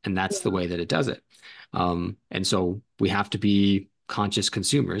 And that's the yeah. way that it does it. And so we have to be conscious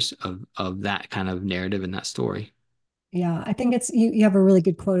consumers of that kind of narrative and that story. Yeah, I think it's you have a really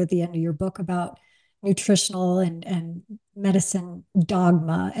good quote at the end of your book about nutritional and medicine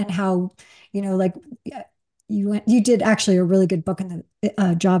dogma and how, like yeah, you did actually a really good book in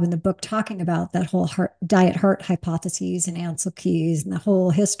the job in the book talking about that whole heart hypotheses and Ansel Keys and the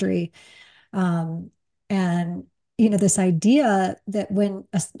whole history. And this idea that when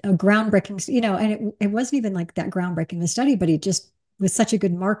a groundbreaking, and it wasn't even like that groundbreaking the study, but he just was such a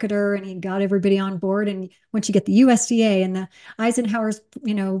good marketer and he got everybody on board. And once you get the USDA and the Eisenhower's,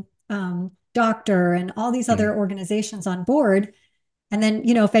 doctor and all these Mhm. other organizations on board, and then,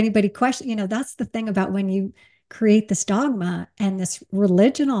 if anybody question, that's the thing about when you create this dogma and this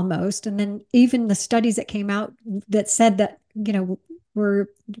religion almost, and then even the studies that came out that said that, were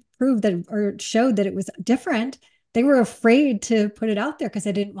proved that or showed that it was different, they were afraid to put it out there because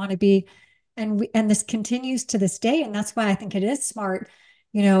they didn't want to be, and this continues to this day. And that's why I think it is smart,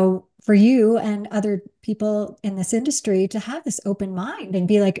 for you and other people in this industry to have this open mind and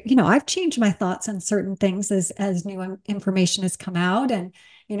be like, I've changed my thoughts on certain things as new information has come out. And,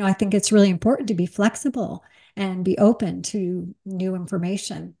 I think it's really important to be flexible and be open to new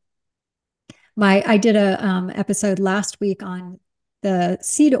information. I did a episode last week on the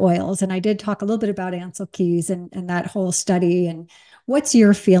seed oils, and I did talk a little bit about Ansel Keys and that whole study. And what's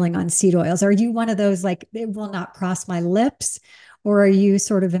your feeling on seed oils? Are you one of those like it will not cross my lips, or are you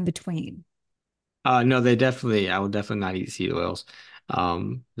sort of in between? No, I will definitely not eat seed oils.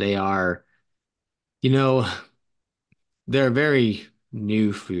 They are, you know, they're a very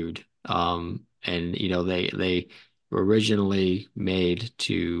new food. And they were originally made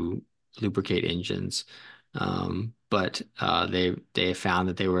to lubricate engines. But they found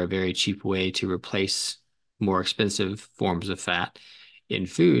that they were a very cheap way to replace more expensive forms of fat in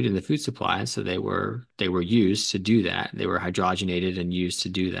food in the food supply. And so they were used to do that. They were hydrogenated and used to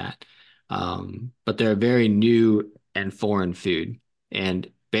do that. But they're a very new and foreign food. And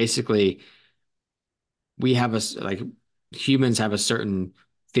basically we have like humans have a certain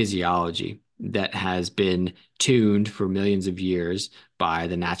physiology that has been tuned for millions of years by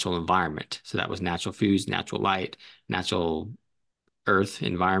the natural environment. So that was natural foods, natural light, natural earth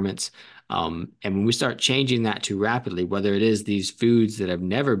environments. And when we start changing that too rapidly, whether it is these foods that have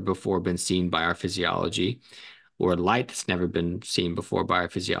never before been seen by our physiology or light that's never been seen before by our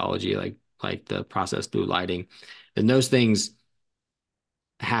physiology, like the processed blue lighting, then those things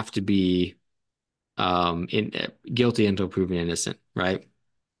have to be guilty until proven innocent, right?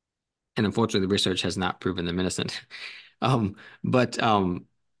 And unfortunately, the research has not proven them innocent. Um, but um,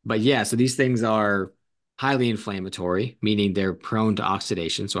 but yeah, so these things are highly inflammatory, meaning they're prone to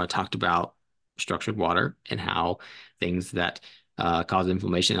oxidation. So I talked about structured water and how things that cause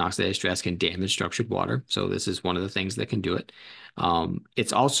inflammation and oxidative stress can damage structured water. So this is one of the things that can do it.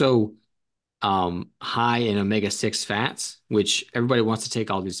 It's also high in omega-6 fats, which everybody wants to take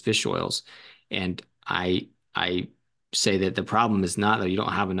all these fish oils. And I say that the problem is not that you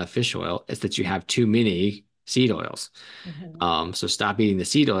don't have enough fish oil, it's that you have too many seed oils. Mhm. So stop eating the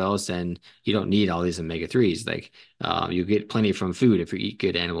seed oils, and you don't need all these omega-3s. Like you get plenty from food if you eat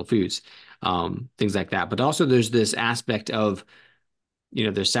good animal foods, things like that. But also there's this aspect of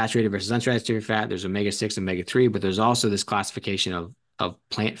there's saturated versus unsaturated fat. There's omega-6, omega-3, but there's also this classification of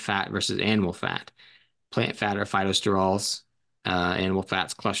plant fat versus animal fat. Plant fat are phytosterols, animal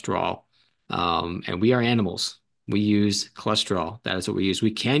fats, cholesterol. And we are animals. We use cholesterol. That is what we use.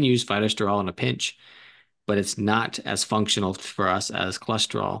 We can use phytosterol in a pinch, but it's not as functional for us as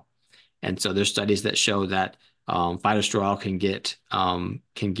cholesterol. And so there's studies that show that Phytosterol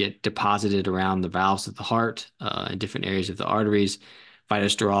can get deposited around the valves of the heart in different areas of the arteries.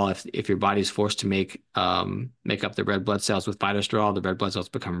 Phytosterol, if your body is forced to make up the red blood cells with phytosterol, the red blood cells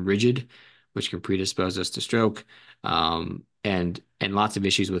become rigid, which can predispose us to stroke, and lots of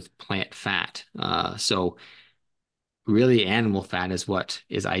issues with plant fat. So really, animal fat is what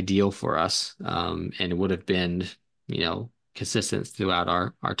is ideal for us, and it would have been, consistent throughout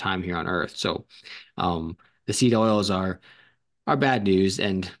our time here on Earth. So the seed oils are bad news.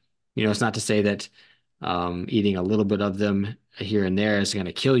 And, it's not to say that eating a little bit of them here and there is going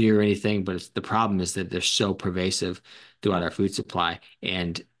to kill you or anything, but the problem is that they're so pervasive throughout Yeah. our food supply.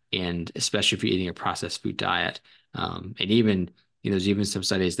 And especially if you're eating a processed food diet. And even, there's even some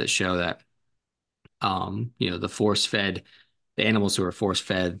studies that show that, the animals who are force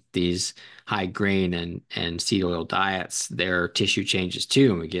fed these high grain and seed oil diets, their tissue changes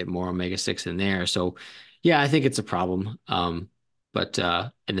too, and we get more omega-6 in there. So yeah, I think it's a problem. But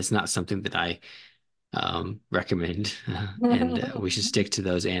and it's not something that I recommend. And we should stick to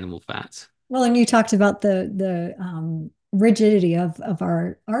those animal fats. Well, and you talked about the rigidity of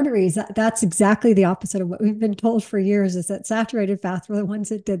our arteries. That's exactly the opposite of what we've been told for years, is that saturated fats were the ones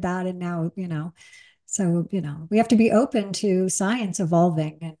that did that. And now, so, we have to be open to science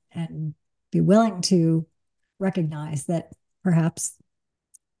evolving and be willing to recognize that perhaps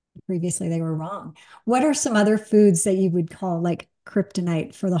previously they were wrong. What are some other foods that you would call like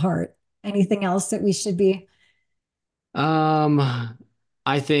kryptonite for the heart? Anything else that we should be? Um,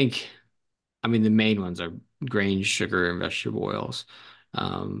 I think, I mean, the main ones are grain, sugar, and vegetable oils,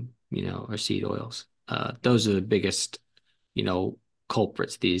 or seed oils. Those are the biggest, you know,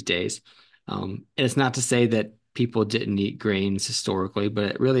 culprits these days. And it's not to say that people didn't eat grains historically, but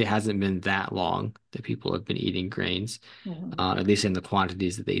it really hasn't been that long that people have been eating grains, Mhm. at least in the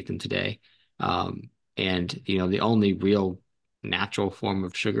quantities that they eat them today. And the only real natural form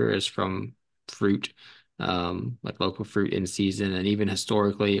of sugar is from fruit, like local fruit in season, and even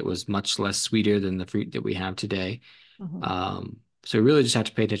historically, it was much less sweeter than the fruit that we have today. Mhm. So we really just have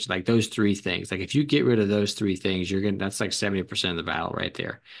to pay attention to like those three things. Like if you get rid of those three things, that's like 70% of the battle right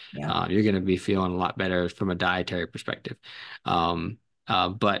there. Yeah. You're gonna be feeling a lot better from a dietary perspective. Um,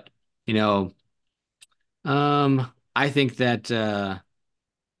 but you know, I think that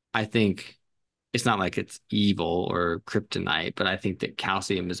I think it's not like it's evil or kryptonite, but I think that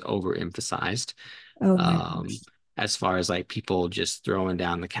calcium is overemphasized, Oh my um, gosh. as far as like people just throwing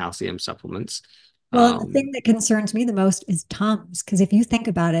down the calcium supplements. Well, and the Um, thing that concerns me the most is Tums, because if you think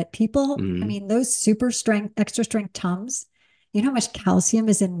about it, people, I mhm, mean, those super strength, extra strength Tums, you know how much calcium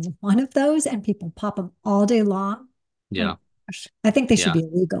is in one of those, and people pop them all day long. Oh my yeah, gosh. I think they should yeah, be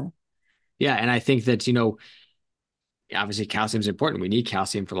illegal. yeah, and I think that obviously calcium is important. We need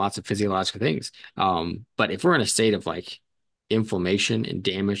calcium for lots of physiological things. But if we're in a state of like inflammation and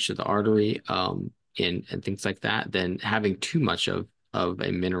damage to the artery, and things like that, then having too much of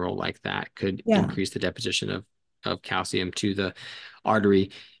a mineral like that could Yeah. increase the deposition of calcium to the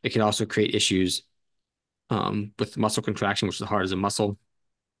artery. It could also create issues with muscle contraction, which the heart is a muscle.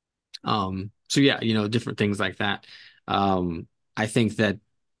 So yeah, different things like that. I think that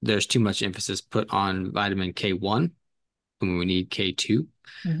there's too much emphasis put on vitamin K1 when we need K2.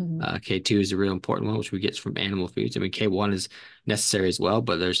 Mhm. K2 is a real important one, which we get from animal foods. I mean, K1 is necessary as well,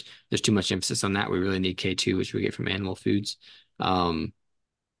 but there's too much emphasis on that. We really need K2, which we get from animal foods. Um,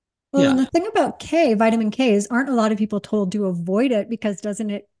 Well, and yeah. the thing about K, vitamin K, is aren't a lot of people told to avoid it because doesn't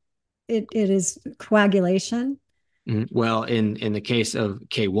it is coagulation? Mhm. Well, in the case of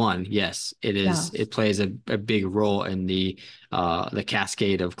K1, yes, it Yeah. is. It plays a big role in the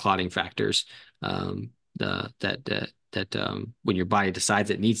cascade of clotting factors. When your body decides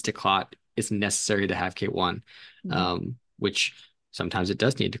it needs to clot, it's necessary to have K1, Mhm. which sometimes it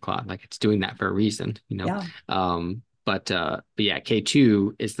does need to clot. Like it's doing that for a reason. Yeah. But yeah,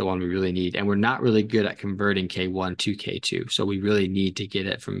 K2 is the one we really need, and we're not really good at converting K1 to K2. So we really need to get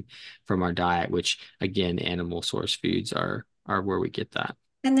it from our diet, which again, animal source foods are where we get that.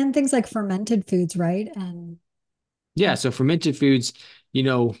 And then things like fermented foods, right? And Yeah, so fermented foods, you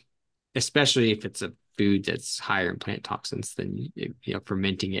know, especially if it's a food that's higher in plant toxins, then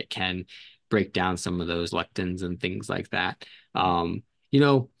fermenting it can break down some of those lectins and things like that. Um, you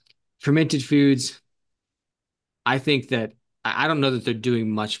know, fermented foods, I think that I don't know that they're doing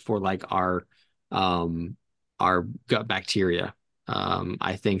much for like um our gut bacteria.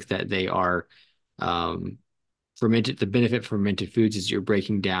 I think that they are um the benefit for fermented foods is you're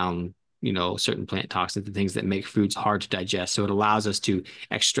breaking down, certain plant toxins and things that make foods hard to digest. So it allows us to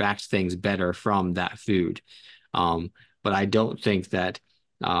extract things better from that food. But I don't think that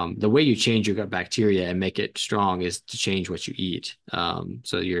The way you change your gut bacteria and make it strong is to change what you eat.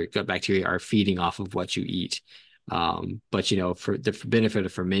 So your gut bacteria are feeding off of what you eat. But for the benefit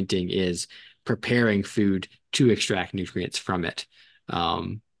of fermenting is preparing food to extract nutrients from it.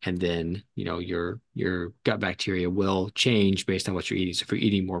 And then, your gut bacteria will change based on what you're eating. So if you're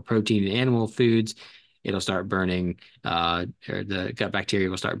eating more protein in animal foods, it'll start burning, or the gut bacteria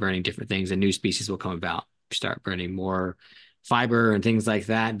will start burning different things, and new species will come about. Start burning more fiber and things like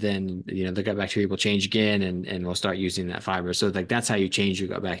that, then the gut bacteria will change again, and we'll start using that fiber. So like that's how you change your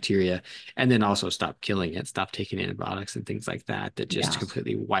gut bacteria, and then also stop killing it, stop taking antibiotics and things like that that just Yeah.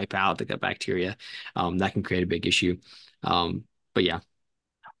 completely wipe out the gut bacteria. That can create a big issue. But yeah,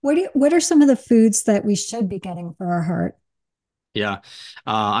 What are some of the foods that we should be getting for our heart? yeah.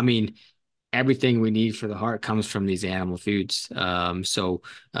 I mean, everything we need for the heart comes from these animal foods. So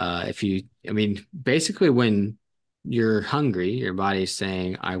if you, I mean, basically when you're hungry, your body's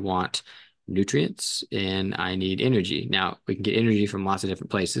saying, I want nutrients and I need energy. Now, we can get energy from lots of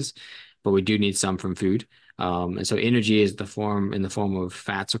different places, but we do need some from food. And so energy is in the form of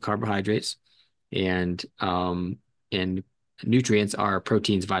fats or carbohydrates, and nutrients are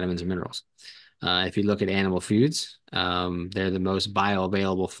proteins, vitamins, and minerals. If you look at animal foods, they're the most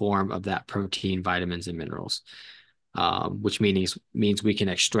bioavailable form of that protein, vitamins, and minerals, which means we can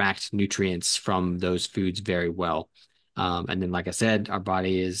extract nutrients from those foods very well. And then, like I said, our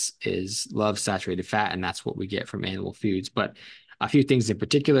body is loves saturated fat, and that's what we get from animal foods. But a few things in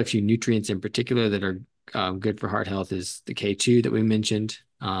particular, a few nutrients in particular that are good for heart health is the K2 that we mentioned,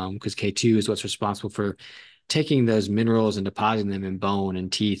 because K2 is what's responsible for taking those minerals and depositing them in bone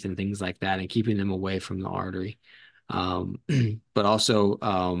and teeth and things like that and keeping them away from the artery. Um, but also,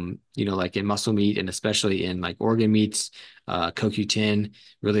 like in muscle meat and especially in like organ meats, CoQ10,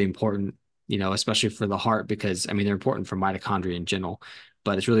 really important, especially for the heart because, I mean, they're important for mitochondria in general,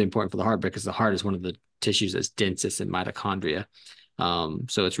 but it's really important for the heart because the heart is one of the tissues that's densest in mitochondria.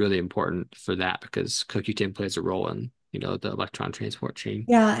 So it's really important for that because CoQ10 plays a role in, the electron transport chain.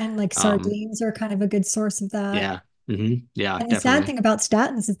 Yeah, and like Um, sardines are kind of a good source of that. yeah. Yeah, And the sad definitely. thing about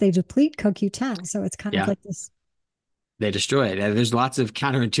statins is they deplete CoQ10, so it's kind of Yeah. like this. They destroy it. And there's lots of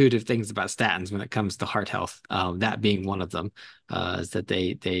counterintuitive things about statins when it comes to heart health. That being one of them, is that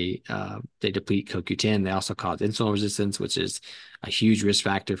they deplete CoQ10. They also cause insulin resistance, which is a huge risk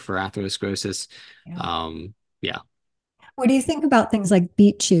factor for atherosclerosis. Yeah. Um, yeah. What do you think about things like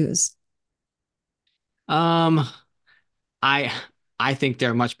beet chews? Um, I I think there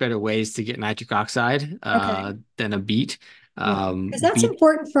are much better ways to get nitric oxide Okay. than a beet. Yeah. Because that's Beet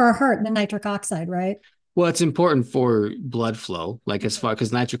important for our heart, the nitric oxide, right? Well, it's important for blood flow, like as far Mhm.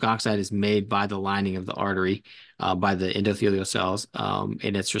 because nitric oxide is made by the lining of the artery, by the endothelial cells,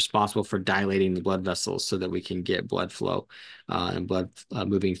 and it's responsible for dilating the blood vessels so that we can get blood flow and blood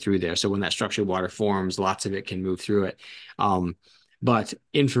moving through there. So when that structured water forms, lots of it can move through it. Um, but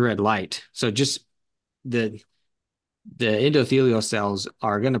infrared light, so just the the endothelial cells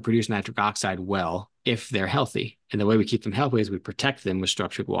are going to produce nitric oxide well if they're healthy, and the way we keep them healthy is we protect them with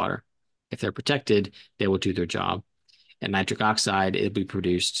structured water. If they're protected, they will do their job, and nitric oxide it'll be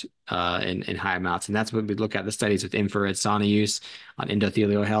produced in high amounts. And that's what we look at the studies with infrared sauna use on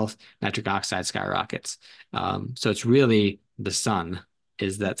endothelial health. Nitric oxide skyrockets. So it's really the sun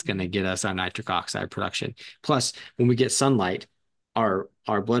is that's going to get us our nitric oxide production. Plus, when we get sunlight, our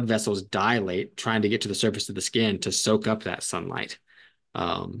blood vessels dilate trying to get to the surface of the skin to soak up that sunlight.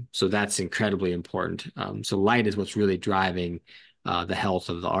 So that's incredibly important. So light is what's really driving the health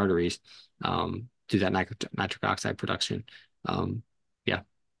of the arteries through that nitric oxide production. Um, yeah.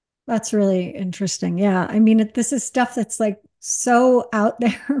 That's really interesting. Yeah. I mean, this is stuff that's like so out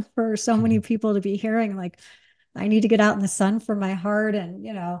there for so many people to be hearing. Like, I need to get out in the sun for my heart, and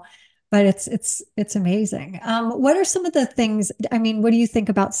but it's amazing. What are some of the things? I mean, what do you think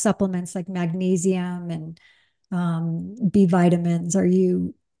about supplements like magnesium and B vitamins? Are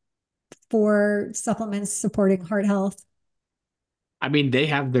you for supplements supporting heart health? I mean, they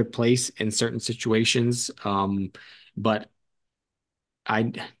have their place in certain situations, but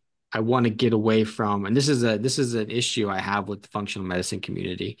I I want to get away from, and this is an issue I have with the functional medicine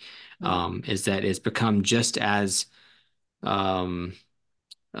community, Yeah. is that it's become just as um,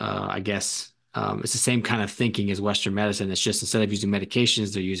 I guess it's the same kind of thinking as Western medicine. It's just instead of using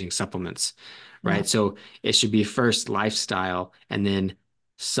medications, they're using supplements, Yeah. right? So it should be first lifestyle and then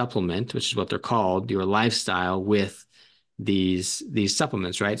supplement, which is what they're called, your lifestyle with these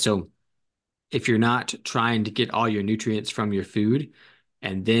supplements, right? So if you're not trying to get all your nutrients from your food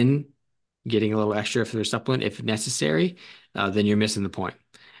and then getting a little extra for their supplement if necessary, then you're missing the point.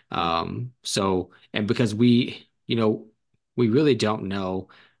 And because we, we really don't know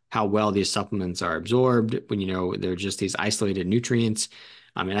how well these supplements are absorbed when, they're just these isolated nutrients.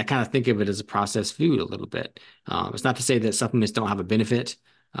 I mean, I kind of think of it as a processed food a little bit. It's not to say that supplements don't have a benefit,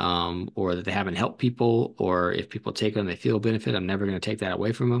 or that they haven't helped people, or if people take them, they feel a benefit. I'm never going to take that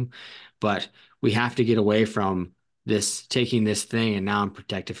away from them. But we have to get away from this taking this thing and now I'm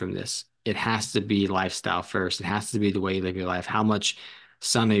protected from this. It has to be lifestyle first. It has to be the way you live your life. How much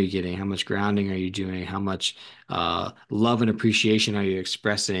sun are you getting? How much grounding are you doing? How much love and appreciation are you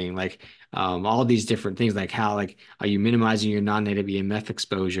expressing? Like, all these different things, like how, like, are you minimizing your non-native EMF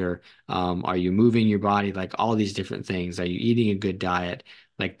exposure? Are you moving your body? Like all these different things. Are you eating a good diet?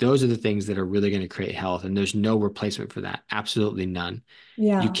 Like those are the things that are really going to create health, and there's no replacement for that. Absolutely none.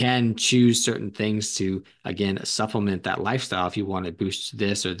 You Yeah. can choose certain things to, again, supplement that lifestyle if you want to boost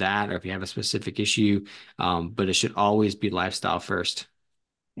this or that, or if you have a specific issue. But it should always be lifestyle first.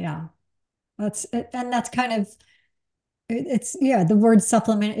 Yeah. That's it. And that's kind of it's yeah, the word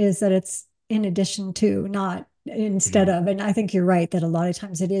supplement is that it's in addition to, not instead Mhm. of. And I think you're right that a lot of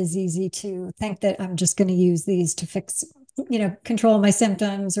times it is easy to think that I'm just going to use these to fix, control my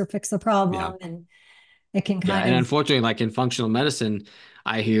symptoms or fix the Yeah. problem. And it can Yeah, kind and of, unfortunately, like in functional medicine,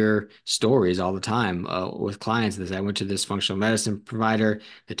 I hear stories all the time with clients that say, I went to this functional medicine provider,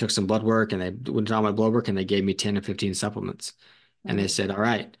 they took some blood work and they went on my blood work and they gave me 10 or 15 supplements. And they mm, said, all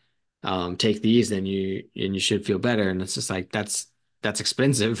right, take these, then you should feel better. And it's just like that's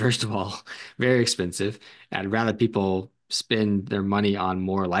expensive, first of all, very expensive. I'd rather people spend their money on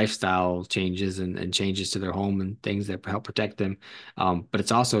more lifestyle changes and changes to their home and things that help protect them. But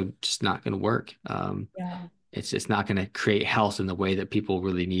it's also just not going to work. yeah. It's not going to create health in the way that people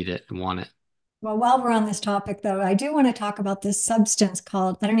really need it and want it. Well, while we're on this topic, though, I do want to talk about this substance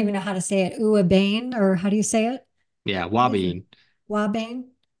called, I don't even know how to say it, uabane, or how do you say it? Yeah, What is it? Wabine. Wabane?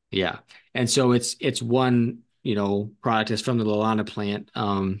 Yeah. And so it's one, product that's from the Lalana plant,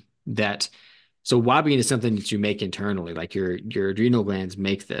 that so Wabine is something that you make internally, like your adrenal glands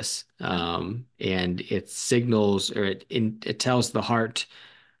make this. And it signals, or it tells the heart,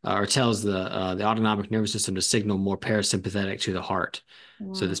 or tells the autonomic nervous system to signal more parasympathetic to the heart.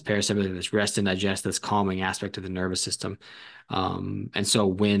 So this Mm, parasympathetic, this rest and digest, this calming aspect of the nervous system. And so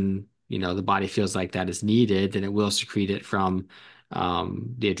when the body feels like that is needed, then it will secrete it from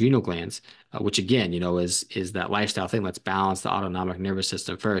the adrenal glands, which again, is that lifestyle thing. Let's balance the autonomic nervous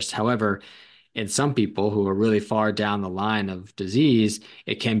system first. However, in some people who are really far down the line of disease,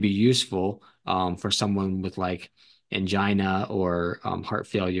 it can be useful for someone with like angina or heart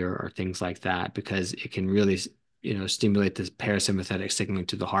failure or things like that, because it can really, stimulate this parasympathetic signaling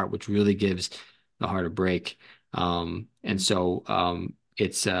to the heart, which really gives the heart a break. And mm. so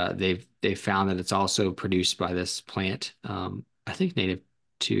it's they've found that it's also produced by this plant, I think native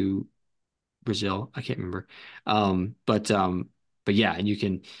to Brazil. I can't remember. But yeah, and you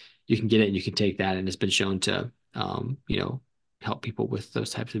can get it and you can take that, and it's been shown to help people with those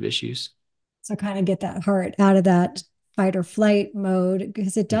types of issues. So kind of get that heart out of that fight or flight mode,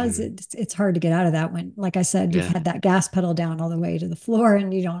 because it does, Hmm. it's hard to get out of that when, like I said, you've Yeah, had that gas pedal down all the way to the floor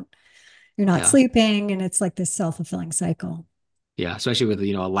and you're not yeah, sleeping, and it's like this self-fulfilling cycle. yeah. Especially with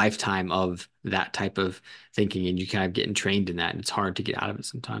a lifetime of that type of thinking, and you kind of getting trained in that, and it's hard to get out of it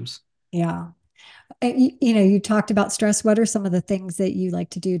sometimes. Yeah. You talked about stress. What are some of the things that you like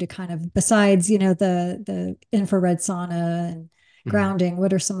to do to kind of, besides, the infrared sauna and Mhm. grounding,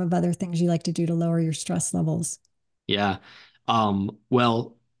 what are some of other things you like to do to lower your stress levels? Yeah.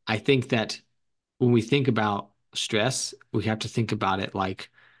 Well, I think that when we think about stress, we have to think about it like,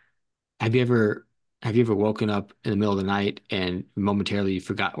 Have you ever have you ever woken up in the middle of the night and momentarily you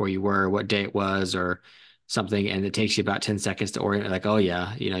forgot where you were, what day it was, or something, and it takes you about 10 seconds to orient, like, oh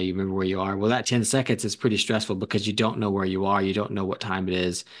yeah, you remember where you are. Well, that 10 seconds is pretty stressful because you don't know where you are, you don't know what time it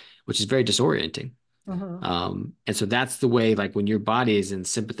is, which is very disorienting. Mhm. And so that's the way, like when your body is in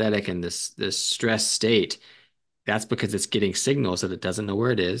sympathetic and this stress state, that's because it's getting signals that it doesn't know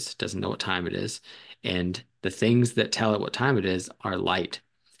where it is, doesn't know what time it is. And the things that tell it what time it is are light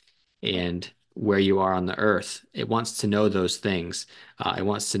and where you are on the earth. It wants to know those things. It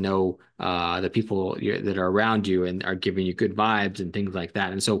wants to know the people that are around you and are giving you good vibes and things like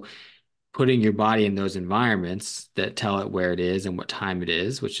that. And so putting your body in those environments that tell it where it is and what time it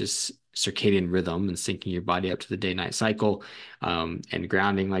is, which is circadian rhythm and syncing your body up to the day-night cycle, and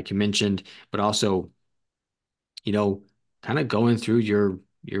grounding, like you mentioned, but also you know, kind of going through your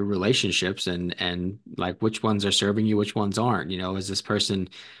relationships and like which ones are serving you, which ones aren't. Is this person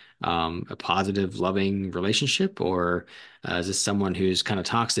a positive, loving relationship, or is this someone who's kind of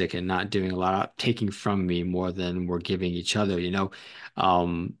toxic and not doing a lot, taking from me more than we're giving each other?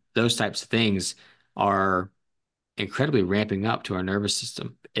 Those types of things are incredibly ramping up to our nervous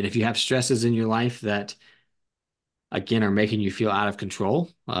system. And if you have stresses in your life that again are making you feel out of control,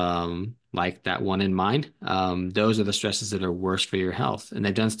 like that one in mind, those are the stresses that are worse for your health. And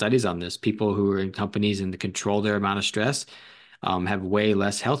they've done studies on this. People who are in companies and control their amount of stress have way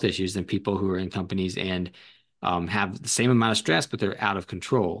less health issues than people who are in companies and have the same amount of stress, but they're out of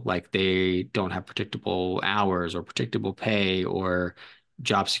control. Like they don't have predictable hours or predictable pay or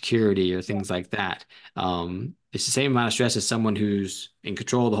job security or things like that. It's the same amount of stress as someone who's in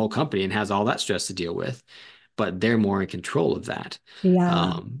control of the whole company and has all that stress to deal with, but they're more in control of that.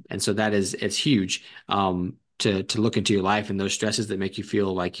 Yeah. And so that is it's huge. To look into your life and those stresses that make you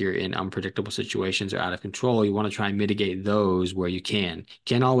feel like you're in unpredictable situations or out of control, you want to try and mitigate those where you can.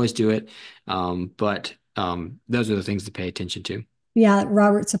 Can't always do it, but those are the things to pay attention to. Yeah,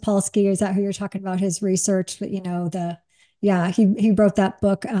 Robert Sapolsky, is that who you're talking about? His research, but yeah, he wrote that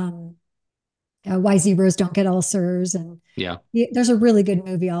book, Why Zebras Don't Get Ulcers, and Yeah. there's a really good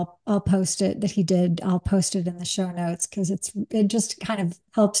movie. I'll post it that he did. I'll post it in the show notes because it just kind of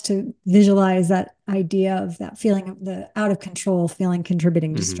helps to visualize that idea of that feeling of the out of control feeling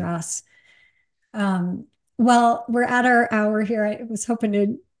contributing to Hmm. stress. Um, well, we're at our hour here. I was hoping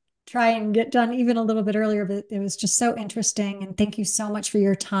to try and get done even a little bit earlier, but it was just so interesting. And thank you so much for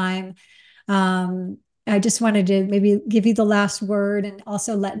your time. Um, I just wanted to maybe give you the last word and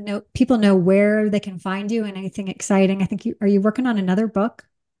also people know where they can find you and anything exciting. I think are you working on another book?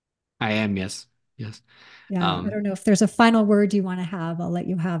 I am, yes. Yes. Yeah, I Um, don't know if there's a final word you want to have. I'll let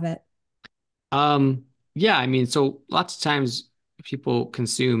you have it. Um, yeah, I mean, so lots of times people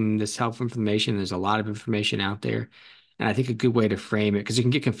consume this health information. There's a lot of information out there. And I think a good way to frame it, because it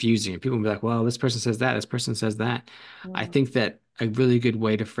can get confusing and people will be like, well, this person says that, this person says that. I Mm. think that a really good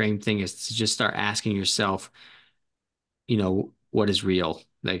way to frame things is to just start asking yourself, what is real?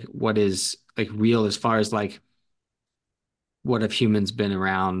 Like, what is like real as far as like what have humans been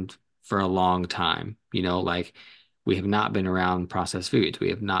around for a long time? Like we have not been around processed foods. We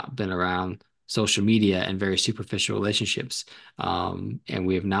have not been around social media and very superficial relationships. And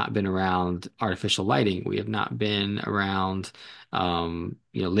we have not been around artificial lighting. We have not been around,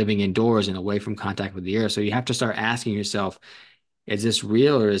 living indoors and away from contact with the air. So you have to start asking yourself, is this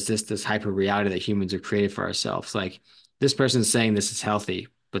real or is this hyper reality that humans have created for ourselves? Like this person's saying this is healthy,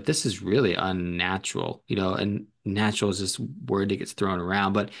 but this is really unnatural, and natural is this word that gets thrown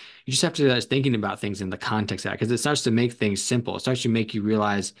around. But you just have to start thinking about things in the context of that because it starts to make things simple. It starts to make you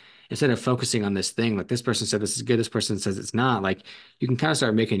realize instead of focusing on this thing, like this person said this is good, this person says it's not, like you can kind of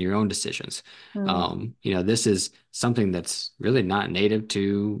start making your own decisions. Mm. This is something that's really not native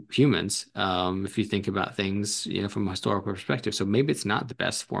to humans. If you think about things, from a historical perspective. So maybe it's not the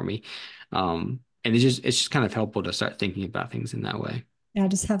best for me. And it's just kind of helpful to start thinking about things in that way. Yeah,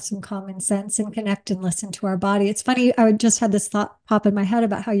 just have some common sense and connect and listen to our body. It's funny, I just had this thought pop in my head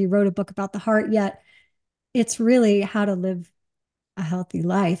about how you wrote a book about the heart, yet it's really how to live a healthy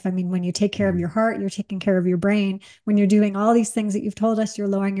life. I mean, when you take care of Mhm. your heart, you're taking care of your brain. When you're doing all these things that you've told us, you're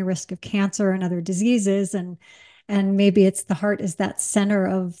lowering your risk of cancer and other diseases. And maybe it's the heart is that center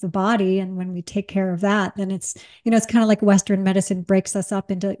of the body. And when we take care of that, then it's kind of like Western medicine breaks us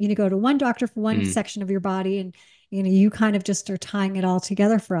up into, go to one doctor for one Mm. section of your body. And, you kind of just are tying it all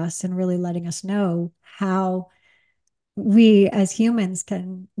together for us and really letting us know how we as humans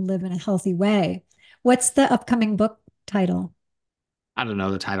can live in a healthy way. What's the upcoming book title? I don't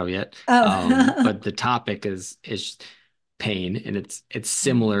know the title yet, Oh, but the topic is pain, and it's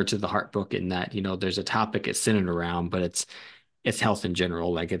similar to the Heart book in that there's a topic it's centered around, but it's health in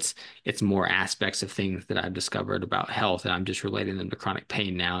general. Like it's more aspects of things that I've discovered about health, and I'm just relating them to chronic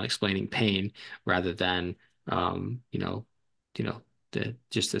pain now and explaining pain rather than um, you know, the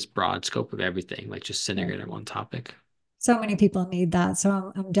just this broad scope of everything, like just centering sure. it on one topic. So many people need that.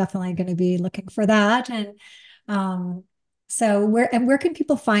 So I'm definitely going to be looking for that. And um, so where can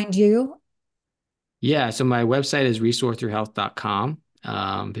people find you? Yeah, so my website is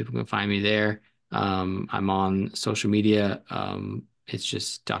resorethroughhealth.com. People can find me there. I'm on social media. It's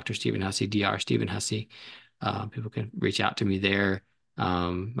just Dr. Stephen Hussey, Dr. Stephen Hussey. People can reach out to me there.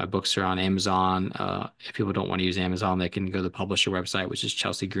 My books are on Amazon. If people don't want to use Amazon, they can go to the publisher website, which is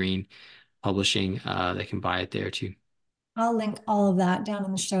Chelsea Green Publishing. They can buy it there too. I'll link all of that down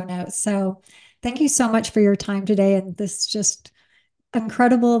in the show notes. So thank you so much for your time today and this just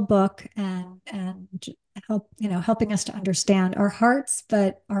incredible book and helping us to understand our hearts,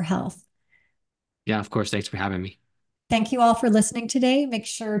 but our health. Yeah, of course. Thanks for having me. Thank you all for listening today. Make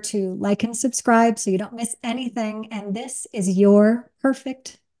sure to like and subscribe so you don't miss anything. And this is your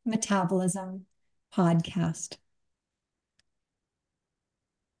Perfect Metabolism podcast.